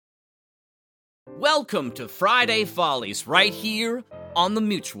Welcome to Friday Follies, right here on the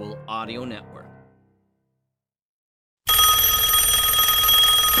Mutual Audio Network.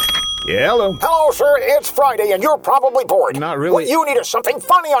 Yeah, hello. Hello, sir. It's Friday, and you're probably bored. Not really. What you need is something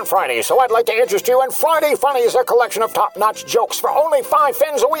funny on Friday, so I'd like to interest you in Friday Funnies, a collection of top-notch jokes for only 5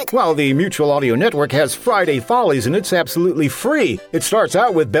 fins a week. Well, the Mutual Audio Network has Friday Follies, and it's absolutely free. It starts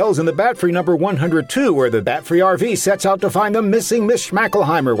out with Bells in the Bat-Free number 102, where the Bat-Free RV sets out to find the missing Miss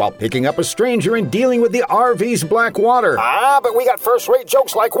Schmackelheimer while picking up a stranger and dealing with the RV's black water. But we got first-rate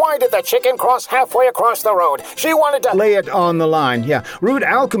jokes like, why did the chicken cross halfway across the road? She wanted to... Lay it on the line, yeah. Rude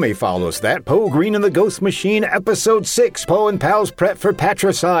Alchemy follows that. Poe Green and the Ghost Machine, Episode 6. Poe and pals prep for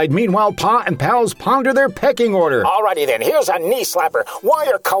patricide. Meanwhile, Pa and pals ponder their pecking order. Alrighty then, here's a knee slapper. Why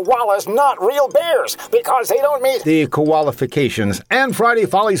are koalas not real bears? Because they don't meet... The koalifications. And Friday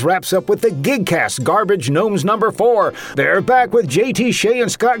Follies wraps up with the Gigcast Garbage Gnomes number 4. They're back with J.T. Shea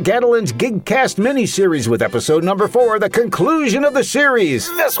and Scott Gattelin's Gigcast miniseries with episode number 4, the conclusion of the series.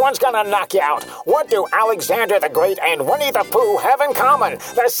 This one's gonna knock you out. What do Alexander the Great and Winnie the Pooh have in common?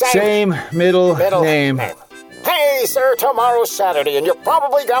 The Same middle name. Hey, sir, tomorrow's Saturday, and you're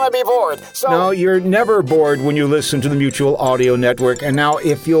probably gonna be bored, so... No, you're never bored when you listen to the Mutual Audio Network, and now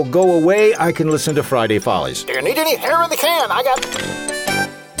if you'll go away, I can listen to Friday Follies. Do you need any hair in the can? I got...